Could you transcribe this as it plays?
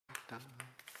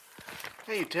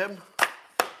Hey, Tim.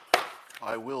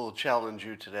 I will challenge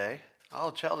you today.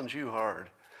 I'll challenge you hard.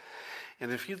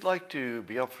 And if you'd like to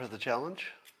be up for the challenge,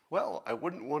 well, I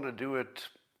wouldn't want to do it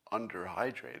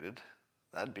underhydrated.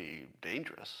 That'd be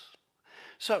dangerous.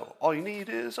 So, all you need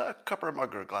is a cup or a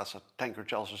mug or a glass, a tankard,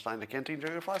 chalice, or stein, a canteen,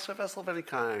 jug, or flask, a vessel of any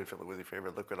kind. Fill it with your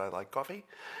favorite liquid. I like coffee.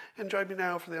 And join me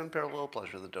now for the unparalleled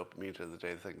pleasure of the dopamine to the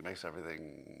day, the thing that makes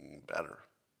everything better.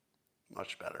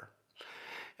 Much better.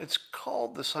 It's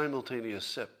called the simultaneous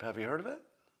sip. Have you heard of it?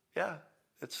 Yeah,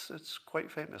 it's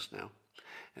quite famous now.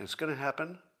 And it's going to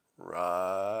happen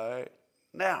right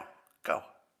now. Go.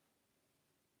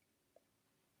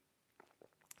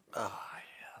 Ah,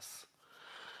 yes.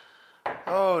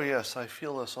 Oh, yes, I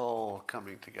feel us all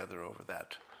coming together over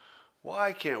that.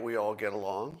 Why can't we all get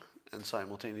along and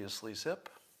simultaneously sip?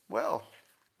 Well,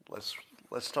 let's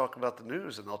let's talk about the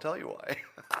news and I'll tell you why.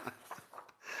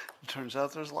 It turns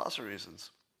out there's lots of reasons.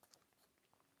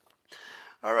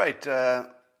 All right,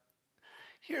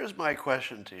 here's my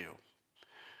question to you.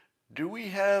 Do we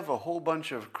have a whole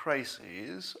bunch of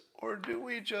crises or do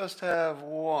we just have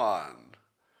one?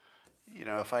 You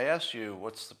know, if I asked you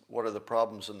what are the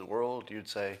problems in the world, you'd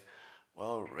say,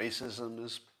 well, racism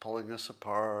is pulling us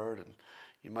apart, and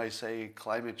you might say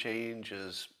climate change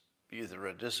is either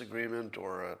a disagreement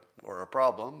or a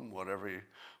problem, whatever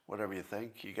you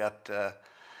think. You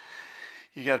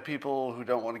got people who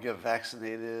don't want to get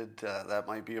vaccinated. That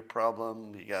might be a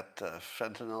problem. You got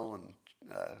fentanyl and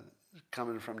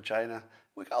coming from China.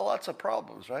 We got lots of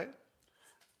problems, right?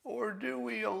 Or do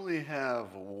we only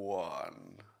have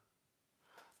one?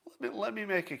 Let me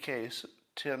make a case.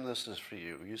 Tim, this is for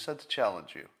you. You said to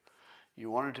challenge you. You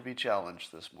wanted to be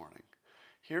challenged this morning.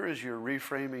 Here is your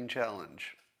reframing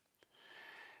challenge.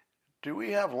 Do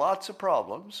we have lots of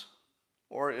problems,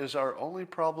 or is our only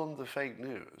problem the fake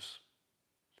news?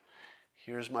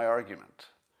 Here's my argument.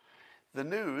 The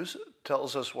news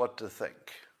tells us what to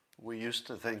think. We used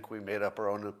to think we made up our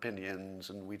own opinions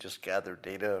and we just gathered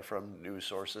data from news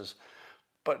sources.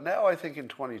 But now I think in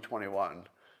 2021,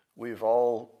 we've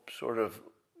all sort of,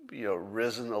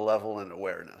 risen a level in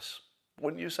awareness.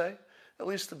 Wouldn't you say? At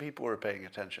least the people who are paying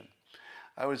attention.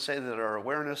 I would say that our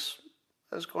awareness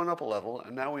has gone up a level,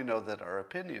 and now we know that our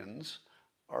opinions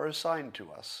are assigned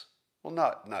to us. Well,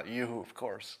 not you, of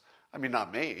course. I mean,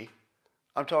 not me.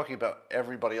 I'm talking about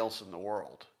everybody else in the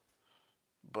world.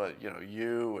 But,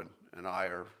 you and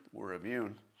we're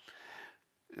immune.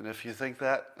 And if you think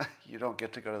that, you don't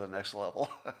get to go to the next level.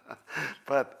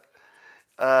 But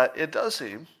it does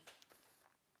seem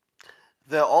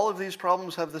that all of these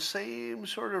problems have the same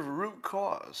sort of root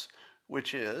cause,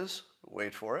 which is,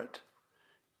 wait for it,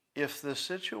 if the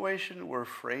situation were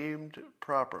framed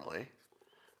properly,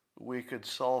 we could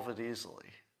solve it easily.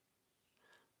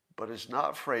 But it's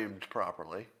not framed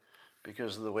properly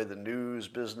because of the way the news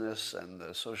business and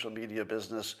the social media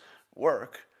business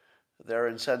work. Their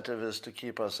incentive is to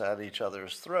keep us at each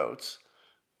other's throats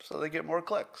so they get more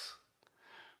clicks.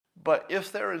 But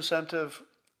if their incentive,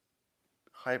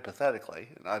 hypothetically,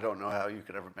 and I don't know how you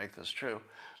could ever make this true,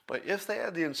 but if they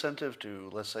had the incentive to,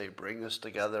 let's say, bring us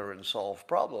together and solve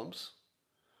problems,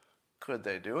 could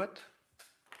they do it?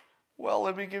 Well,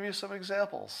 let me give you some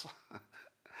examples.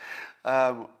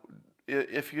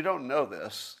 If you don't know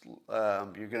this,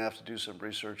 you're going to have to do some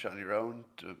research on your own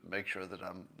to make sure that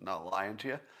I'm not lying to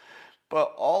you.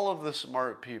 But all of the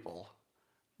smart people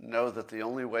know that the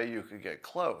only way you could get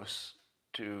close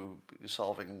to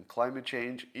solving climate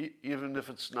change, even if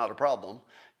it's not a problem,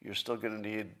 you're still going to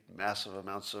need massive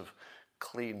amounts of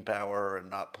clean power and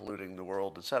not polluting the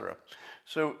world, etc.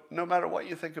 So no matter what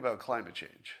you think about climate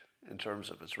change in terms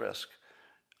of its risk,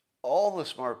 all the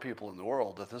smart people in the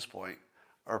world at this point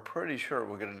are pretty sure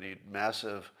we're going to need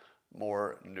massive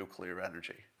more nuclear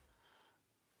energy.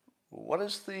 What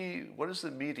is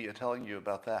the media telling you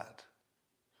about that?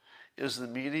 Is the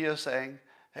media saying,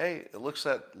 hey, it looks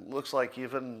like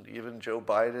even Joe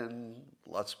Biden,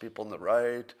 lots of people on the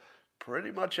right,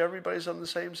 pretty much everybody's on the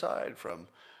same side, from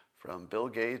Bill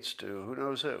Gates to who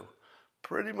knows who.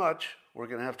 Pretty much we're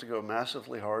going to have to go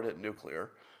massively hard at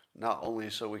nuclear, not only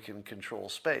so we can control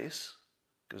space,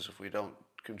 because if we don't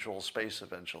control space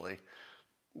eventually,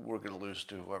 we're going to lose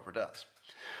to whoever does.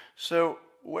 So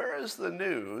where is the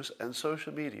news and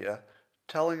social media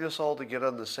telling us all to get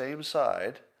on the same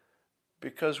side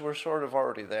because we're sort of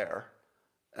already there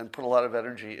and put a lot of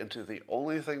energy into the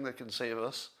only thing that can save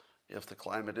us if the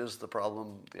climate is the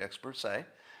problem, the experts say,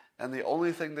 and the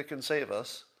only thing that can save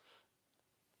us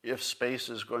if space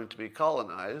is going to be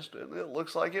colonized, and it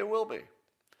looks like it will be.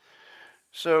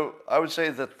 So I would say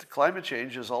that climate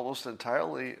change is almost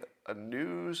entirely a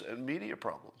news and media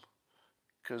problem.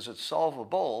 because it's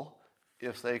solvable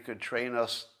if they could train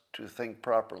us to think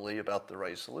properly about the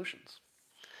right solutions.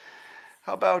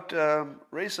 How about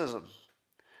racism?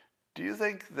 Do you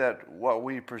think that what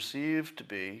we perceive to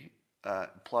be,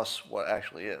 plus what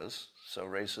actually is, so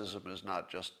racism is not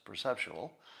just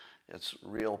perceptual, it's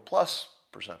real plus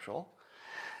perceptual,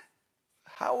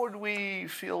 how would we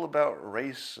feel about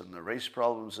race and the race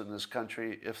problems in this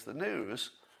country if the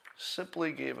news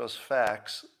simply gave us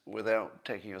facts without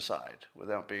taking a side,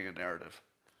 without being a narrative?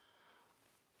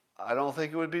 I don't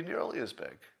think it would be nearly as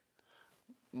big.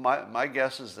 My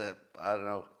guess is that, I don't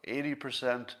know,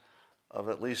 80% of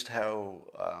at least how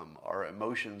our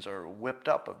emotions are whipped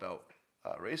up about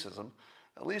racism,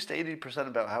 at least 80%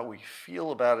 about how we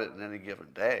feel about it in any given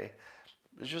day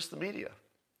is just the media.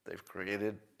 They've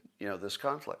created, this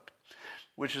conflict,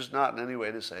 which is not in any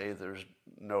way to say there's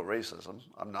no racism.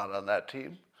 I'm not on that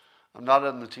team. I'm not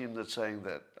on the team that's saying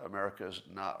that America is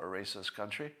not a racist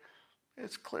country.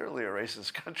 It's clearly a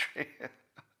racist country.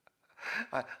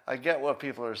 I get what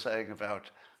people are saying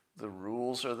about the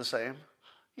rules are the same.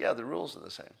 Yeah, the rules are the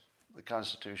same. The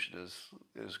Constitution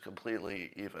is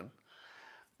completely even.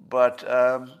 But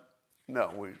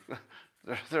no,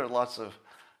 there are lots of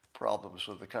problems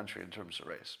with the country in terms of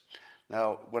race.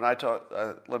 Now, when I talk,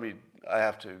 I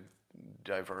have to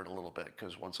divert a little bit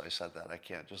because once I said that, I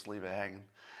can't just leave it hanging.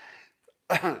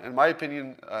 In my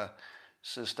opinion,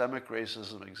 systemic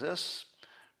racism exists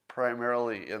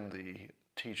primarily in the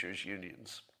teachers'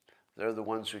 unions. They're the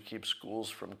ones who keep schools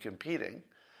from competing.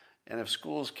 And if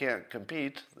schools can't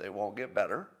compete, they won't get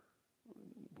better.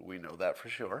 We know that for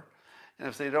sure. And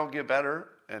if they don't get better,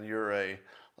 and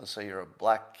let's say you're a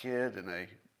black kid in a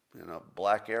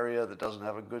black area that doesn't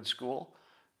have a good school,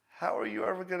 how are you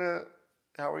ever gonna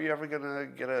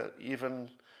get an even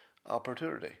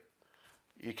opportunity?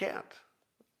 You can't.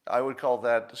 I would call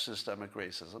that systemic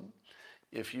racism.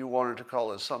 If you wanted to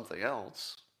call it something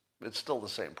else, it's still the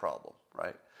same problem,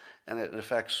 right? And it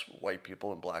affects white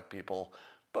people and black people,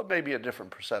 but maybe at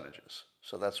different percentages.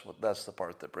 So that's the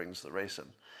part that brings the race in.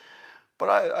 But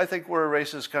I think we're a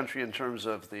racist country in terms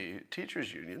of the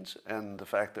teachers' unions and the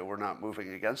fact that we're not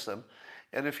moving against them.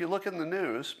 And if you look in the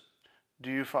news,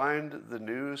 do you find the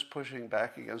news pushing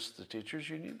back against the teachers'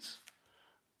 unions?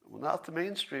 Well, not the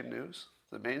mainstream news.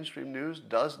 The mainstream news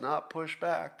does not push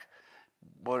back.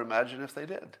 But imagine if they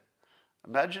did.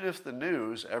 Imagine if the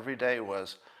news every day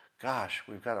was, gosh,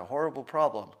 we've got a horrible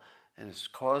problem, and it's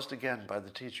caused again by the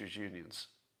teachers' unions.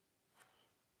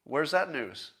 Where's that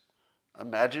news?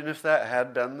 Imagine if that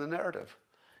had been the narrative.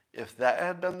 If that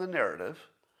had been the narrative,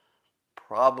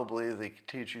 probably the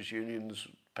teachers' unions'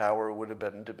 power would have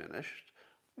been diminished,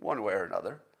 one way or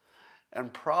another,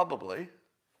 and probably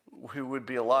we would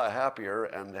be a lot happier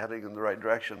and heading in the right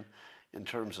direction in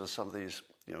terms of some of these,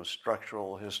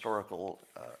 structural, historical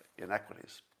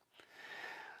inequities.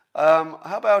 How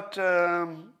about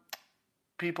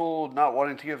people not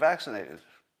wanting to get vaccinated?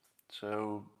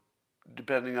 So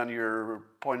depending on your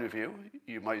point of view,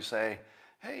 you might say,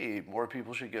 hey, more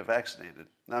people should get vaccinated.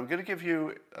 Now I'm going to give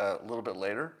you, a little bit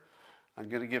later, I'm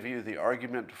going to give you the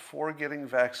argument for getting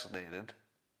vaccinated.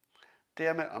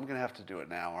 Damn it, I'm going to have to do it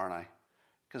now, aren't I?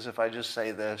 Because if I just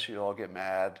say this, you all get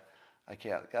mad. I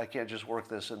can't just work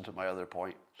this into my other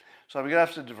point. So I'm going to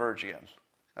have to diverge again.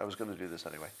 I was going to do this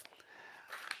anyway.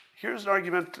 Here's an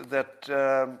argument that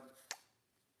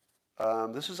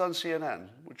this is on CNN,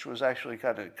 which was actually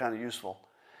kind of useful.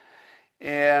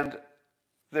 And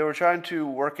they were trying to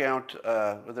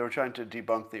they were trying to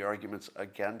debunk the arguments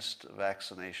against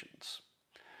vaccinations.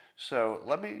 So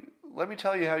let me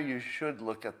tell you how you should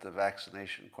look at the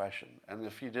vaccination question. And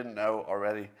if you didn't know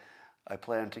already, I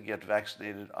plan to get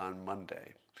vaccinated on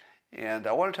Monday. And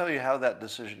I want to tell you how that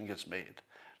decision gets made.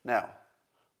 Now,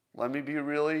 let me be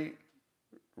really,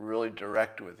 really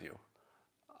direct with you.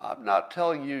 I'm not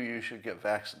telling you you should get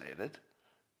vaccinated,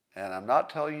 and I'm not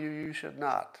telling you you should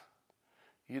not.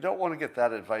 You don't want to get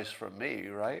that advice from me,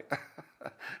 right?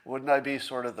 Wouldn't I be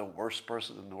sort of the worst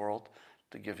person in the world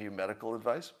to give you medical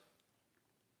advice?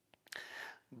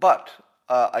 But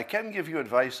I can give you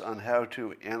advice on how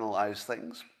to analyze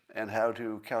things and how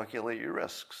to calculate your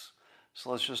risks. So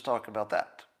let's just talk about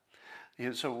that.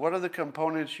 So what are the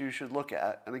components you should look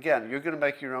at? And again, you're going to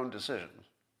make your own decision,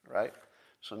 right?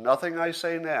 So nothing I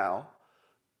say now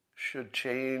should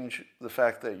change the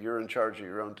fact that you're in charge of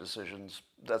your own decisions.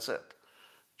 That's it.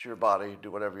 It's your body.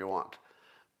 Do whatever you want.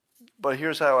 But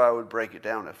here's how I would break it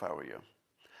down if I were you.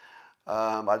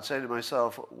 I'd say to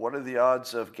myself, what are the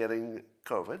odds of getting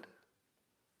COVID?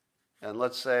 And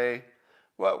let's say,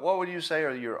 what would you say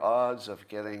are your odds of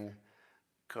getting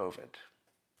COVID?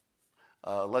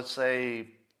 Let's say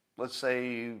let's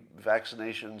say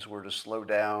vaccinations were to slow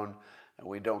down and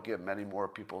we don't get many more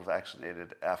people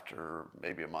vaccinated after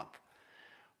maybe a month.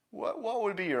 What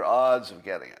would be your odds of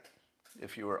getting it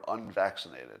if you were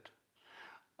unvaccinated?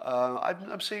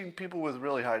 I'm seeing people with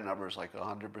really high numbers, like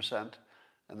 100%,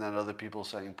 and then other people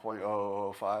saying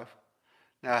 0.0005.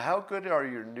 Now, how good are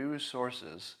your news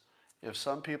sources if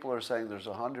some people are saying there's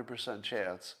a 100%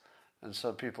 chance and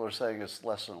some people are saying it's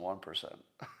less than 1%?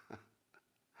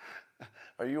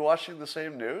 Are you watching the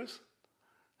same news?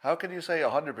 How can you say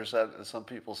 100% and some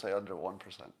people say under 1%?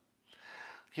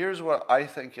 Here's what I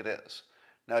think it is.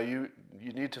 Now, you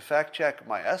need to fact check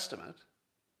my estimate,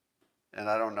 and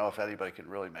I don't know if anybody can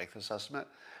really make this estimate,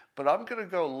 but I'm going to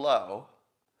go low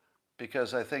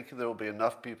because I think there will be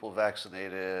enough people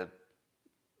vaccinated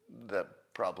that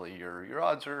probably your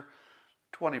odds are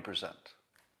 20%. All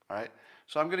right?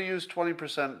 So I'm going to use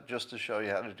 20% just to show you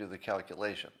how to do the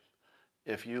calculation.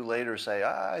 If you later say,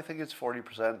 I think it's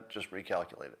 40%, just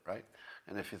recalculate it, right?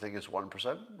 And if you think it's 1%,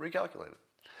 recalculate it.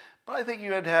 But I think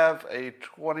you'd have a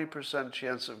 20%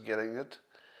 chance of getting it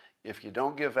if you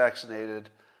don't get vaccinated,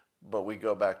 but we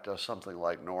go back to something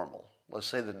like normal. Let's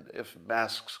say that if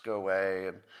masks go away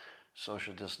and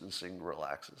social distancing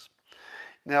relaxes.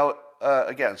 Now,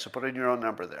 again, so put in your own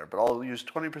number there, but I'll use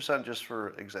 20% just for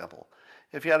example.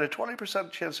 If you had a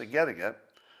 20% chance of getting it,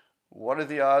 what are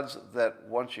the odds that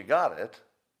once you got it,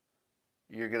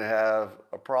 you're going to have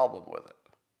a problem with it?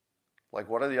 Like,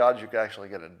 what are the odds you're actually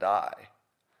going to die?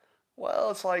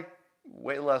 Well, it's like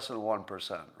way less than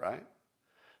 1%, right?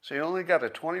 So you only got a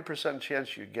 20%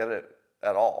 chance you get it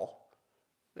at all.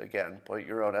 Again, put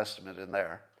your own estimate in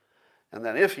there. And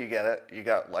then if you get it, you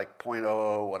got like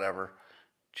 0.00 whatever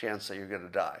chance that you're going to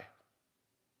die.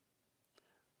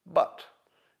 But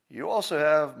you also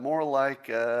have more like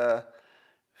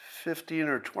 15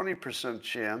 or 20%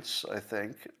 chance, I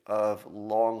think, of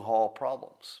long-haul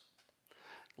problems.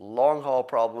 Long-haul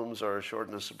problems are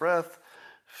shortness of breath,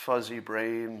 fuzzy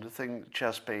brain,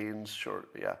 chest pains,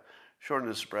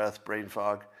 shortness of breath, brain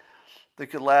fog. They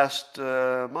could last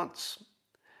months.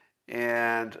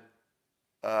 And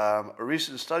a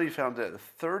recent study found that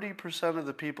 30% of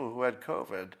the people who had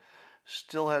COVID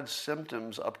still had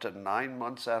symptoms up to 9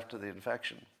 months after the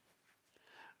infection.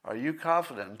 Are you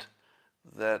confident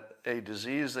that a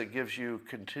disease that gives you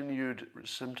continued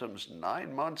symptoms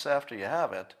 9 months after you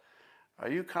have it, are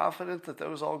you confident that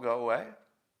those all go away?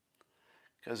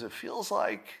 Because it feels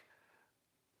like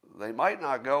they might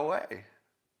not go away.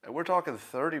 And we're talking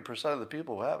 30% of the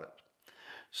people who have it.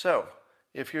 So,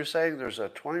 if you're saying there's a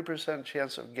 20%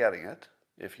 chance of getting it,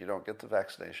 if you don't get the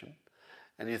vaccination,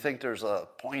 and you think there's a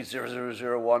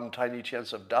 0.0001 tiny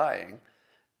chance of dying,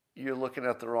 you're looking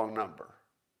at the wrong number.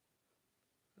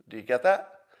 Do you get that?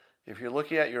 If you're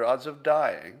looking at your odds of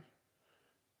dying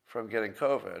from getting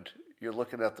COVID, you're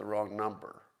looking at the wrong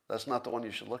number. That's not the one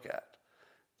you should look at.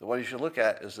 The one you should look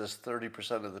at is this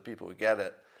 30% of the people who get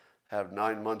it have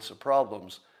 9 months of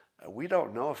problems. And we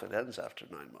don't know if it ends after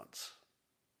 9 months,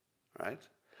 right?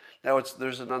 Now,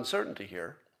 there's an uncertainty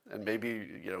here, and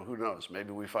maybe, who knows?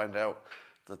 Maybe we find out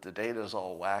that the data is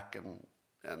all whack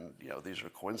and these are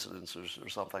coincidences or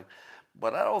something.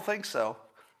 But I don't think so.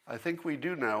 I think we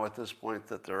do know at this point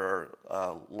that there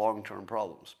are long-term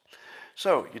problems.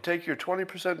 So you take your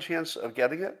 20% chance of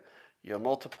getting it, you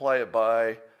multiply it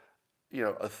by,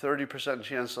 a 30%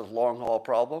 chance of long-haul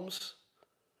problems,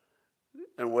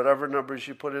 and whatever numbers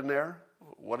you put in there,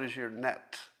 what is your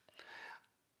net?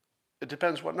 It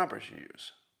depends what numbers you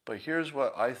use. But here's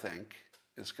what I think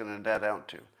it's going to net out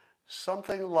to.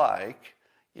 Something like,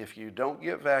 if you don't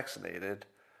get vaccinated,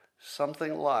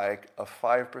 something like a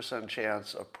 5%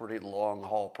 chance of pretty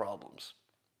long-haul problems.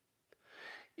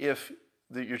 If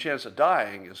your chance of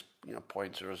dying is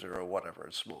 0.00 whatever,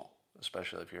 it's small,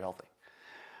 especially if you're healthy.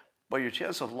 But your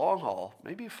chance of long-haul,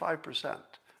 maybe 5%.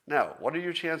 Now, what are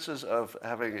your chances of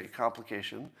having a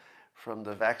complication from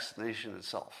the vaccination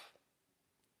itself?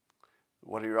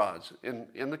 What are your odds?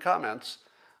 In the comments,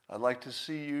 I'd like to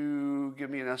see you give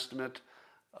me an estimate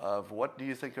of what do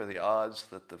you think are the odds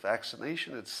that the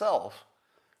vaccination itself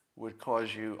would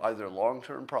cause you either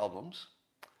long-term problems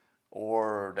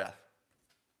or death.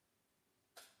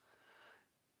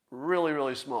 Really,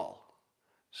 really small.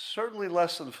 Certainly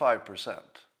less than 5%.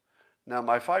 Now,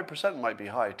 my 5% might be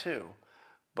high too,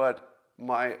 but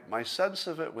my sense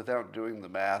of it, without doing the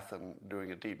math and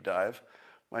doing a deep dive,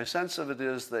 my sense of it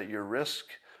is that your risk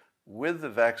with the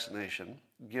vaccination,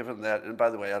 given that, and by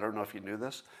the way, I don't know if you knew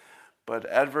this, but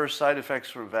adverse side effects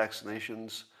from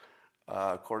vaccinations,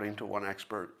 according to one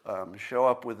expert, show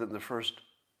up within the first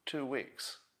 2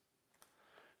 weeks.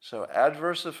 So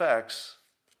adverse effects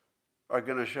are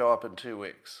going to show up in 2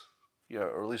 weeks,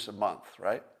 or at least a month,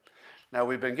 right? Now,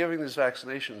 we've been giving these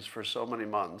vaccinations for so many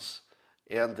months,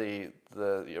 and the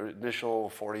initial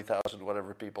 40,000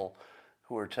 whatever people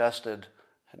who were tested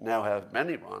now have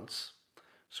many months.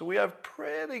 So we have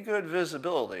pretty good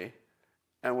visibility,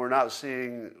 and we're not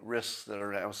seeing risks that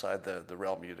are outside the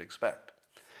realm you'd expect.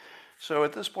 So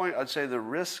at this point, I'd say the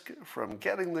risk from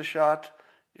getting the shot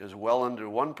is well under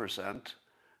 1%.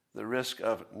 The risk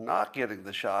of not getting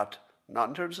the shot, not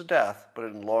in terms of death, but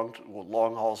in long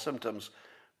haul symptoms,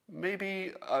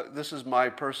 maybe, this is my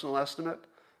personal estimate,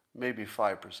 maybe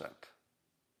 5%. All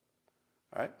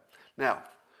right? Now,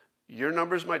 your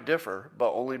numbers might differ,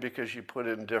 but only because you put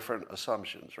in different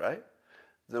assumptions, right?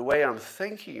 The way I'm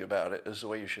thinking about it is the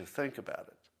way you should think about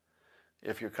it.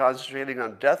 If you're concentrating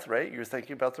on death rate, you're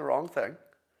thinking about the wrong thing,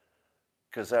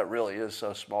 because that really is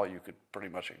so small you could pretty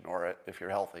much ignore it if you're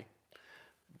healthy.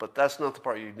 But that's not the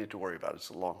part you need to worry about. It's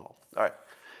the long haul. All right.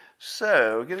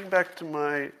 So getting back to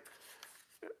my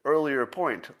earlier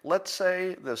point, let's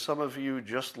say that some of you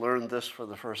just learned this for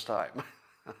the first time.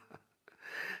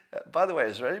 By the way,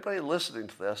 is there anybody listening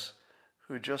to this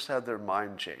who just had their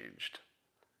mind changed?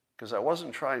 Because I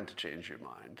wasn't trying to change your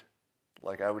mind.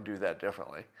 Like, I would do that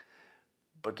differently.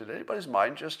 But did anybody's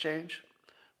mind just change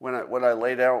when I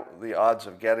laid out the odds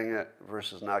of getting it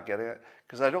versus not getting it?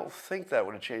 Because I don't think that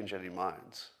would have changed any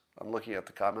minds. I'm looking at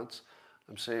the comments.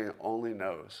 I'm seeing only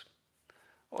no's.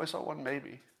 Oh, I saw one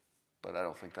maybe, but I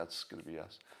don't think that's going to be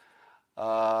yes.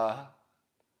 Yeah,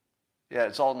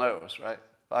 it's all no's, right?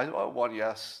 One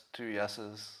yes, 2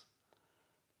 yeses.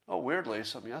 Oh, weirdly,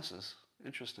 some yeses.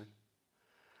 Interesting.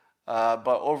 But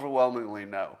overwhelmingly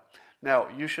no. Now,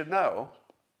 you should know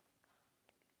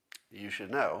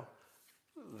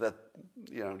that,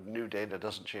 new data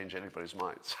doesn't change anybody's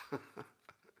minds.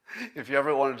 If you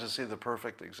ever wanted to see the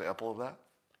perfect example of that,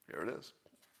 here it is.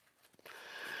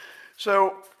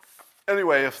 So,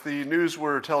 anyway, if the news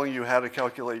were telling you how to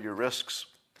calculate your risks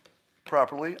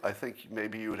properly, I think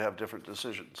maybe you would have different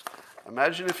decisions.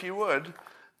 Imagine, if you would,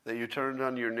 that you turned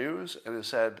on your news and it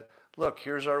said, look,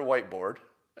 here's our whiteboard,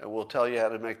 and we'll tell you how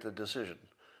to make the decision.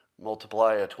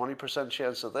 Multiply a 20%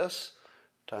 chance of this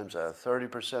times a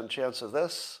 30% chance of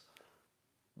this.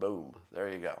 Boom, there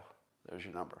you go. There's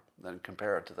your number. Then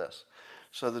compare it to this.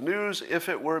 So the news, if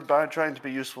it were trying to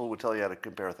be useful, would tell you how to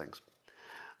compare things.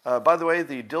 By the way,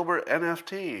 the Dilbert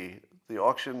NFT, the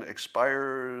auction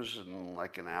expires in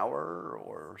like an hour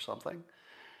or something.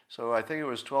 So I think it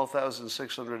was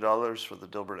 $12,600 for the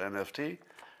Dilbert NFT.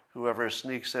 Whoever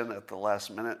sneaks in at the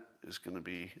last minute is going to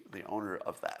be the owner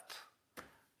of that.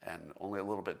 And only a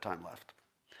little bit of time left.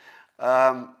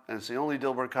 And it's the only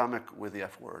Dilbert comic with the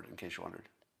F word, in case you wondered.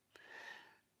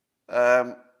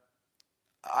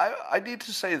 I need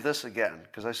to say this again,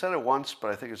 because I said it once, but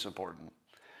I think it's important.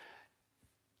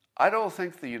 I don't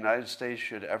think the United States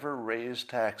should ever raise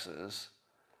taxes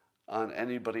on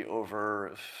anybody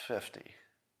over 50.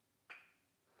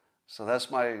 So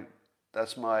that's my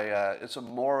it's a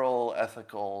moral,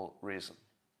 ethical reason.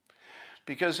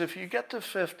 Because if you get to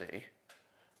 50,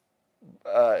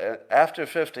 after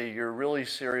 50, you're really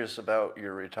serious about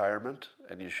your retirement,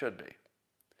 and you should be.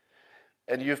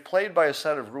 And you've played by a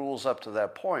set of rules up to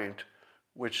that point,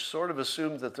 which sort of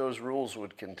assumed that those rules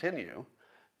would continue,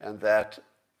 and that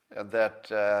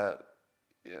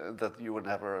you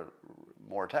wouldn't have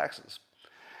more taxes.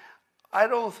 I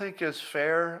don't think it's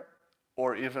fair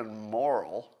or even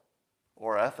moral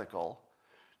or ethical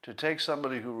to take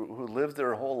somebody who lived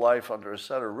their whole life under a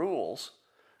set of rules,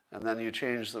 and then you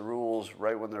change the rules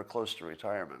right when they're close to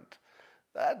retirement.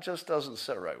 That just doesn't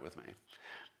sit right with me.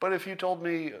 But if you told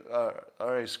me, all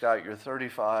right, Scott, you're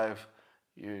 35,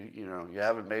 you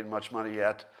haven't made much money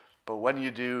yet, but when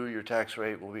you do, your tax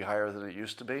rate will be higher than it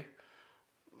used to be,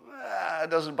 it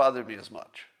doesn't bother me as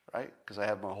much, right? Because I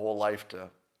have my whole life to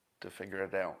figure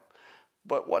it out.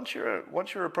 But once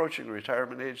you're approaching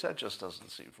retirement age, that just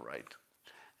doesn't seem right.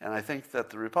 And I think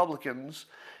that the Republicans,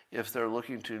 if they're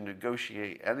looking to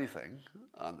negotiate anything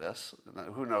on this,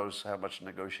 who knows how much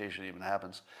negotiation even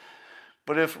happens,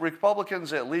 but if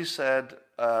Republicans at least said,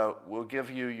 we'll give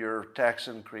you your tax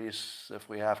increase if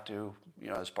we have to,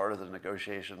 as part of the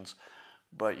negotiations,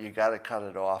 but you got to cut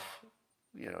it off,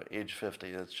 age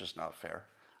 50, that's just not fair.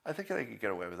 I think they could get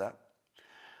away with that.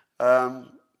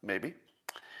 Maybe.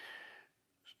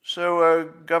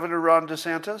 So Governor Ron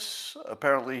DeSantis,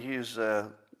 apparently he's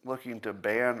looking to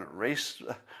ban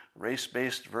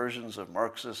race-based versions of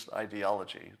Marxist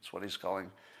ideology. It's what he's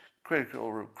calling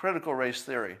critical race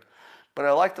theory. But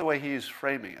I like the way he's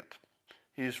framing it.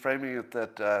 He's framing it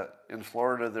that in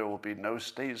Florida there will be no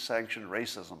state-sanctioned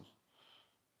racism.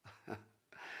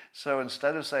 So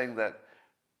instead of saying that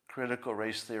critical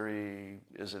race theory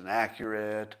is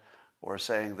inaccurate or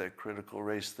saying that critical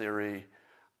race theory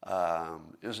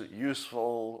isn't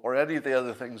useful or any of the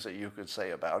other things that you could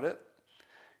say about it,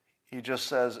 he just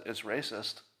says it's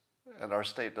racist and our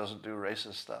state doesn't do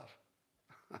racist stuff.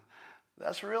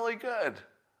 That's really good.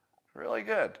 Really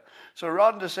good. So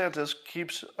Ron DeSantis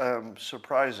keeps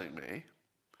surprising me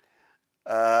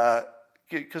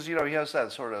because, he has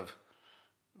that sort of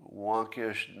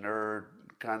wonkish nerd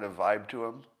kind of vibe to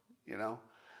him,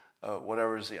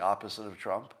 whatever is the opposite of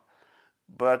Trump.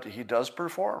 But he does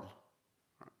perform,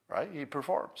 right? He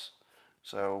performs.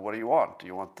 So what do you want? Do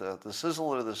you want the sizzle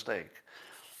or the steak?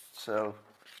 So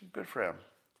good for him.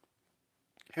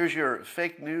 Here's your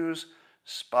fake news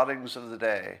spottings of the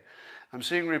day. I'm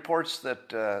seeing reports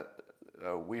that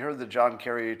we heard that John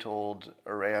Kerry told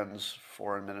Iran's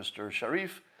Foreign Minister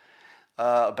Sharif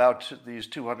about these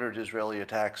 200 Israeli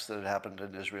attacks that had happened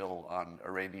in Israel on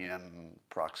Iranian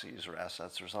proxies or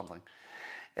assets or something.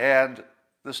 And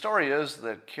the story is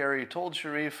that Kerry told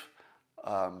Sharif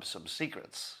some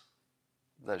secrets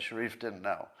that Sharif didn't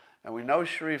know. And we know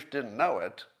Sharif didn't know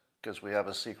it because we have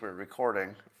a secret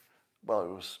recording. Well,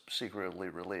 it was secretly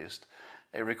released.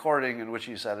 A recording in which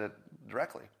he said it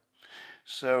directly.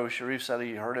 So Sharif said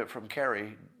he heard it from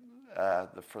Kerry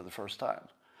for the first time.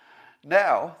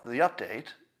 Now, the update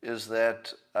is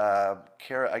that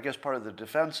Kerry, I guess part of the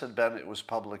defense had been it was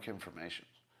public information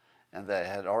and that it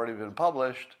had already been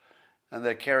published and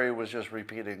that Kerry was just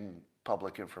repeating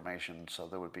public information so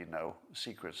there would be no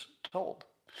secrets told.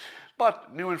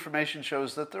 But new information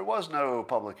shows that there was no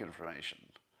public information.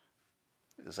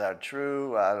 Is that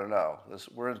true? I don't know.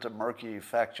 We're into murky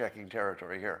fact-checking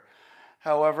territory here.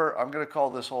 However, I'm going to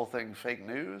call this whole thing fake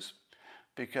news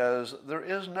because there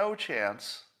is no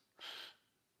chance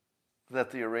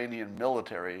that the Iranian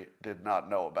military did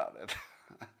not know about it.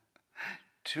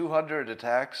 200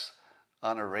 attacks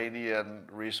on Iranian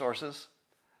resources.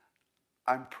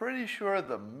 I'm pretty sure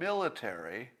the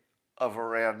military of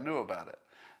Iran knew about it.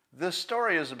 This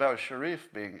story is about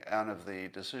Sharif being out of the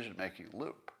decision-making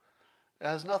loop. It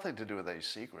has nothing to do with any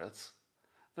secrets.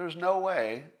 There's no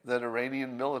way that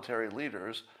Iranian military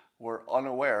leaders were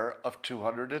unaware of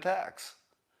 200 attacks.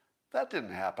 That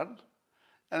didn't happen.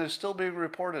 And it's still being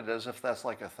reported as if that's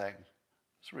like a thing.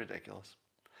 It's ridiculous.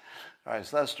 All right,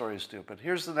 so that story is stupid.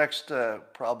 Here's the next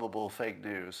probable fake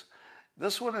news.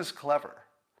 This one is clever.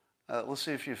 Let's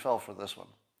see if you fell for this one.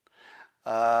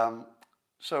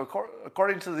 So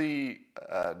according to the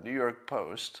New York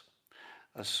Post,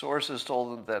 a source has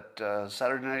told them that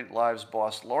Saturday Night Live's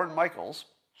boss, Lorne Michaels,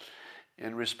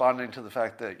 in responding to the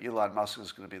fact that Elon Musk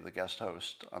is going to be the guest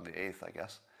host on the 8th, I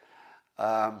guess,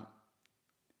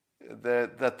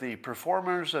 that the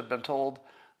performers have been told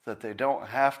that they don't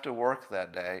have to work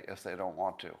that day if they don't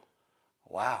want to.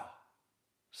 Wow.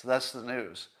 So that's the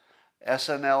news.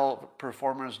 SNL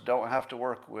performers don't have to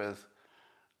work with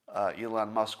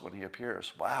Elon Musk when he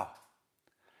appears. Wow.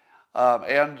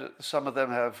 And some of them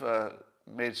have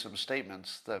made some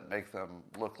statements that make them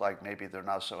look like maybe they're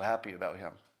not so happy about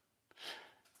him.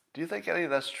 Do you think any of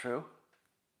that's true?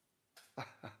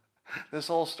 This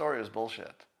whole story is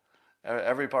bullshit.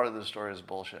 Every part of this story is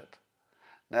bullshit.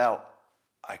 Now,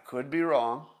 I could be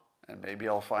wrong, and maybe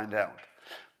I'll find out.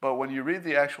 But when you read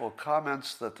the actual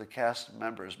comments that the cast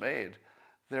members made,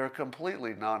 they're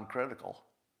completely non-critical.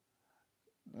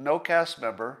 No cast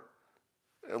member,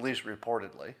 at least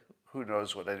reportedly, who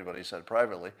knows what anybody said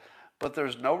privately, but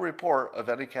there's no report of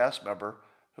any cast member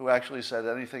who actually said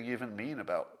anything even mean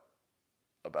about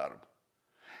him.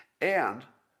 And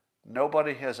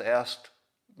nobody has asked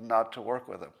not to work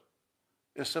with him.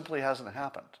 It simply hasn't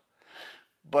happened.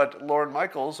 But Lorne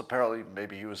Michaels, apparently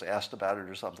maybe he was asked about it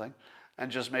or something,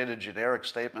 and just made a generic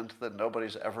statement that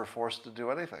nobody's ever forced to do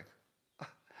anything.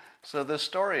 So this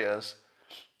story is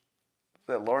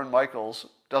that Lorne Michaels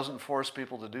doesn't force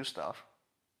people to do stuff.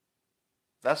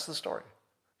 That's the story.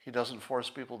 He doesn't force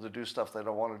people to do stuff they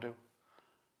don't want to do.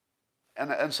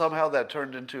 And somehow that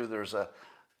turned into there's a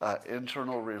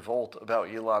internal revolt about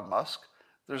Elon Musk.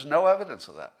 There's no evidence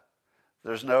of that.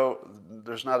 There's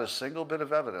not a single bit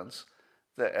of evidence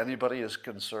that anybody is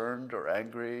concerned or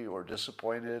angry or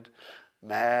disappointed,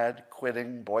 mad,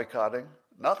 quitting, boycotting.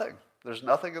 Nothing. There's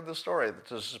nothing in the story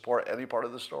to support any part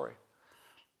of the story.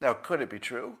 Now, could it be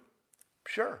true?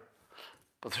 Sure.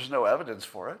 But there's no evidence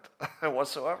for it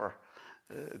whatsoever.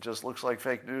 It just looks like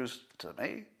fake news to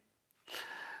me.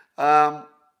 All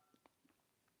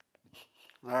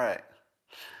right.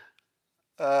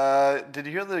 Did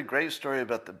you hear the great story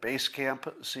about the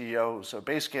Basecamp CEO? So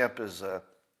Basecamp is a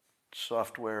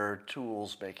software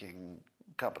tools making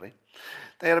company.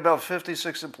 They had about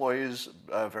 56 employees,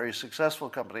 a very successful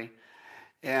company,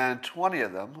 and 20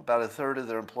 of them, about a third of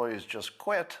their employees, just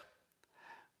quit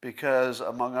because,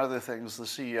 among other things, the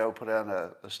CEO put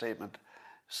out a statement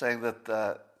saying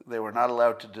that they were not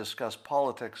allowed to discuss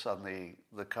politics on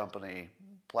the company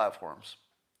platforms.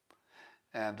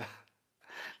 And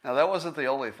now that wasn't the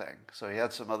only thing, so he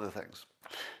had some other things.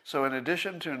 So in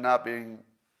addition to not being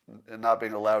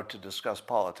allowed to discuss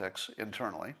politics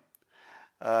internally,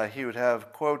 he would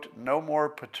have, quote, no more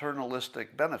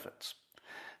paternalistic benefits.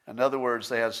 In other words,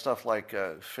 they had stuff like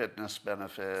fitness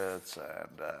benefits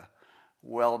and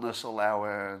wellness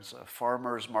allowance, a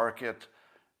farmer's market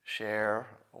share,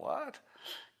 what?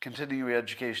 Continuing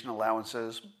education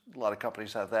allowances. A lot of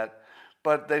companies have that.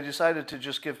 But they decided to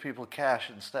just give people cash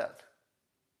instead.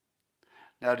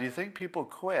 Now, do you think people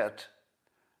quit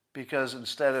because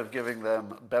instead of giving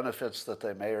them benefits that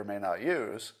they may or may not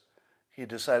use, he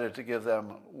decided to give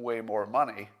them way more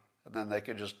money, and then they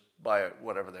could just buy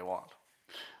whatever they want?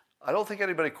 I don't think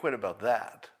anybody quit about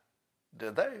that,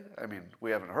 did they? I mean,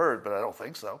 we haven't heard, but I don't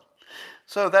think so.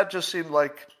 So that just seemed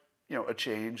like, a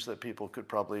change that people could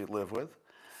probably live with.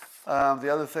 The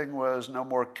other thing was no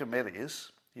more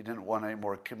committees. He didn't want any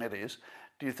more committees.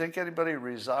 Do you think anybody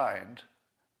resigned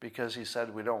because he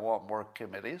said we don't want more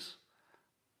committees?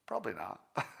 Probably not.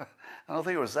 I don't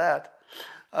think it was that.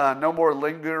 No more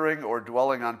lingering or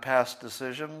dwelling on past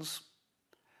decisions.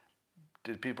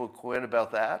 Did people quit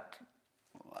about that?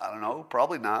 I don't know.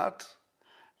 Probably not.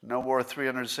 No more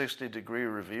 360-degree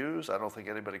reviews. I don't think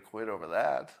anybody quit over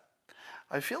that.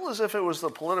 I feel as if it was the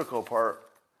political part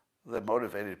that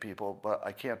motivated people, but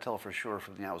I can't tell for sure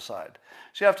from the outside.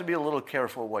 So you have to be a little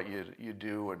careful what you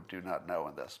do and do not know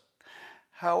in this.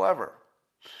 However,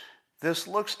 this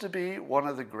looks to be one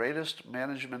of the greatest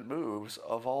management moves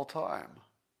of all time.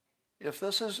 If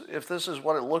this is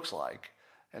what it looks like,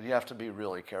 and you have to be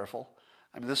really careful.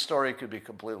 I mean, this story could be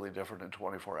completely different in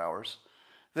 24 hours.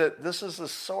 That this is the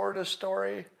sort of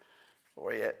story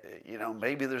where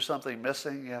maybe there's something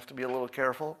missing. You have to be a little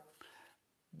careful.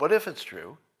 But if it's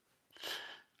true,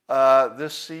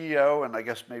 this CEO and I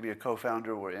guess maybe a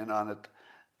co-founder were in on it.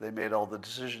 They made all the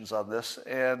decisions on this,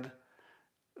 and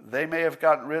they may have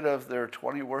gotten rid of their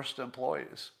 20 worst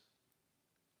employees.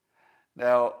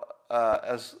 Now,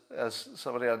 as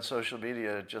somebody on social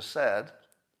media just said,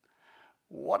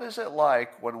 what is it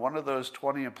like when one of those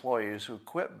 20 employees who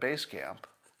quit Basecamp,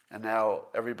 and now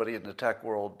everybody in the tech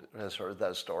world has heard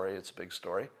that story, it's a big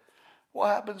story, what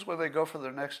happens when they go for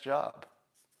their next job?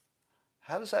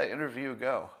 How does that interview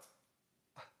go?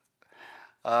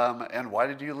 And why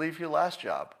did you leave your last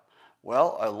job?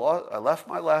 Well, I left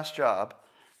my last job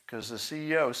because the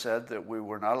CEO said that we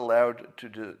were not allowed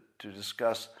to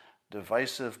discuss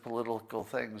divisive political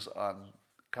things on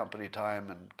company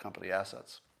time and company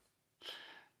assets.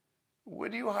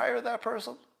 Would you hire that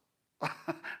person?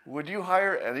 Would you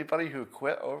hire anybody who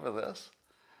quit over this?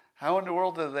 How in the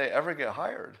world did they ever get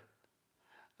hired?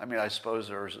 I mean, I suppose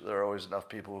there are always enough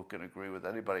people who can agree with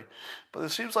anybody, but it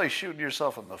seems like shooting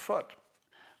yourself in the foot.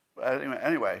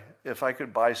 Anyway, if I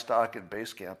could buy stock in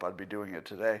Basecamp, I'd be doing it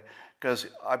today, because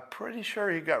I'm pretty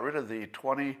sure he got rid of the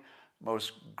 20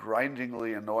 most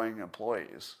grindingly annoying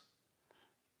employees.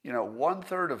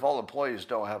 1/3 of all employees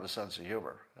don't have a sense of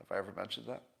humor. Have I ever mentioned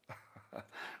that?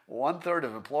 1/3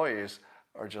 of employees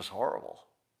are just horrible.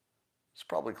 It's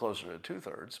probably closer to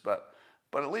 2/3, but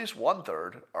at least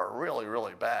 1/3 are really,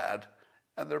 really bad,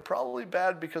 and they're probably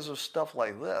bad because of stuff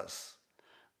like this.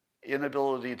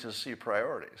 Inability to see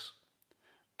priorities.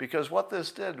 Because what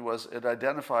this did was it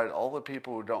identified all the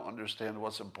people who don't understand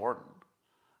what's important,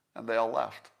 and they all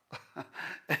left.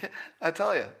 I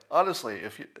tell you, honestly,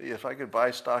 if I could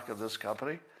buy stock of this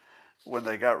company when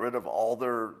they got rid of all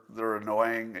their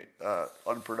annoying,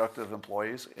 unproductive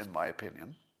employees, in my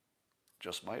opinion,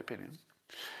 just my opinion,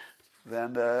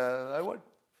 then I would.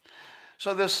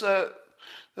 So this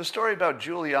story about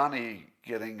Giuliani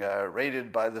getting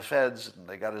raided by the feds, and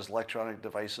they got his electronic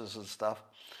devices and stuff.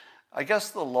 I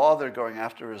guess the law they're going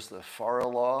after is the FARA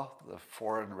law, the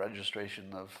Foreign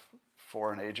Registration of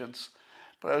Foreign Agents.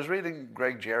 But I was reading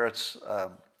Greg Jarrett's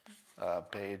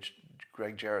page,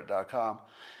 gregjarrett.com,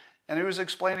 and he was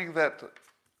explaining that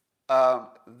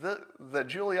that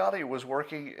Giuliani was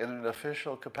working in an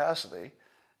official capacity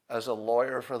as a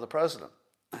lawyer for the president.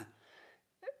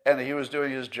 And he was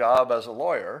doing his job as a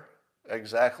lawyer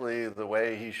exactly the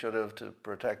way he should have to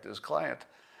protect his client.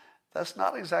 That's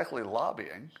not exactly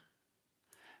lobbying.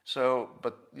 So,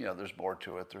 but there's more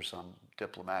to it. There's some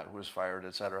diplomat who was fired,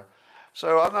 etc.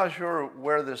 So I'm not sure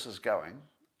where this is going.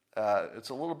 It's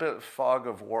a little bit fog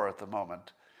of war at the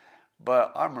moment,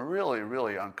 but I'm really,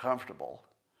 really uncomfortable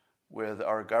with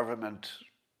our government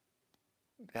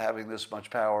having this much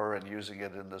power and using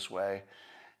it in this way.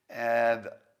 And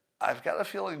I've got a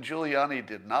feeling Giuliani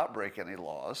did not break any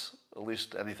laws, at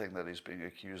least anything that he's being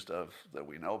accused of that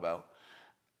we know about.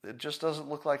 It just doesn't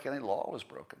look like any law was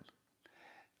broken,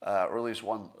 or at least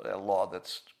one law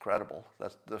that's credible.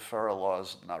 That's, the FARA law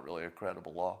is not really a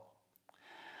credible law.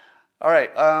 All right.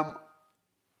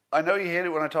 I know you hate it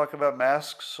when I talk about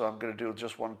masks, so I'm going to do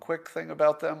just one quick thing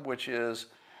about them, which is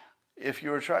if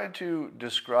you were trying to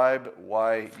describe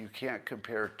why you can't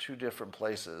compare two different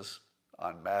places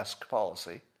on mask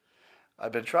policy,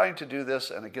 I've been trying to do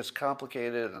this and it gets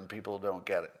complicated and people don't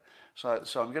get it.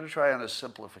 So I'm going to try on a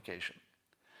simplification.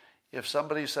 If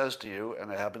somebody says to you, and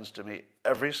it happens to me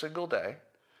every single day,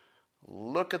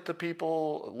 look at the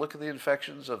people, look at the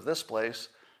infections of this place,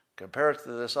 compare it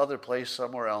to this other place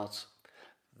somewhere else.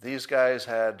 These guys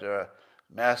had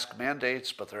mask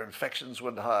mandates, but their infections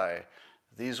went high.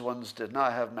 These ones did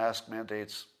not have mask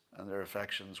mandates, and their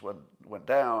infections went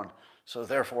down, so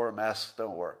therefore masks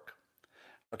don't work.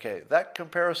 Okay, that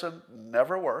comparison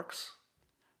never works.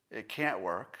 It can't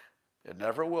work. It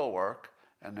never will work.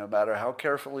 And no matter how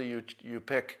carefully you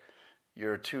pick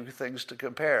your two things to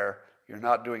compare, you're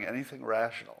not doing anything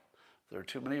rational. There are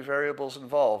too many variables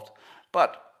involved.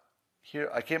 But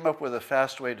here, I came up with a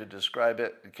fast way to describe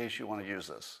it in case you want to use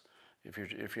this, if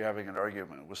you're having an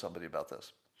argument with somebody about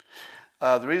this.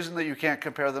 The reason that you can't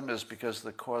compare them is because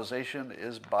the causation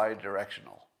is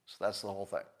bidirectional. So that's the whole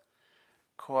thing.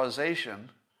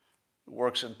 Causation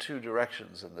works in two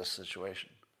directions in this situation.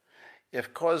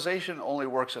 If causation only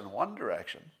works in one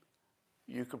direction,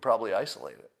 you could probably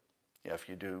isolate it if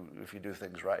you do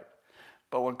things right.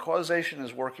 But when causation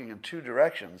is working in two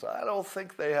directions, I don't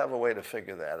think they have a way to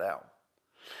figure that out.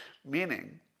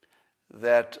 Meaning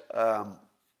that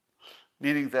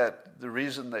the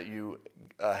reason that you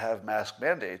have mask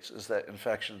mandates is that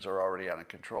infections are already out of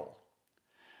control.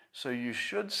 So you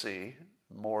should see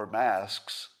more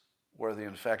masks where the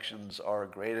infections are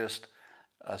greatest,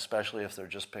 especially if they're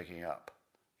just picking up,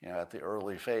 at the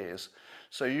early phase.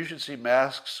 So you should see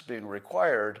masks being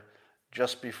required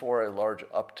just before a large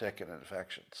uptick in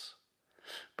infections.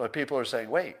 But people are saying,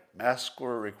 wait, masks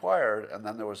were required and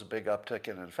then there was a big uptick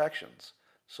in infections,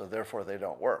 so therefore they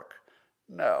don't work.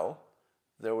 No,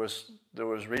 there was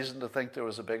reason to think there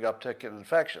was a big uptick in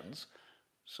infections,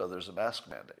 so there's a mask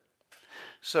mandate.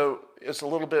 So it's a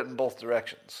little bit in both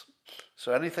directions.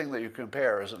 So anything that you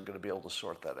compare isn't going to be able to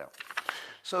sort that out.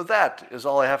 So that is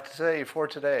all I have to say for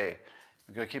today.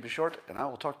 I'm going to keep it short, and I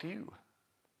will talk to you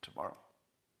tomorrow.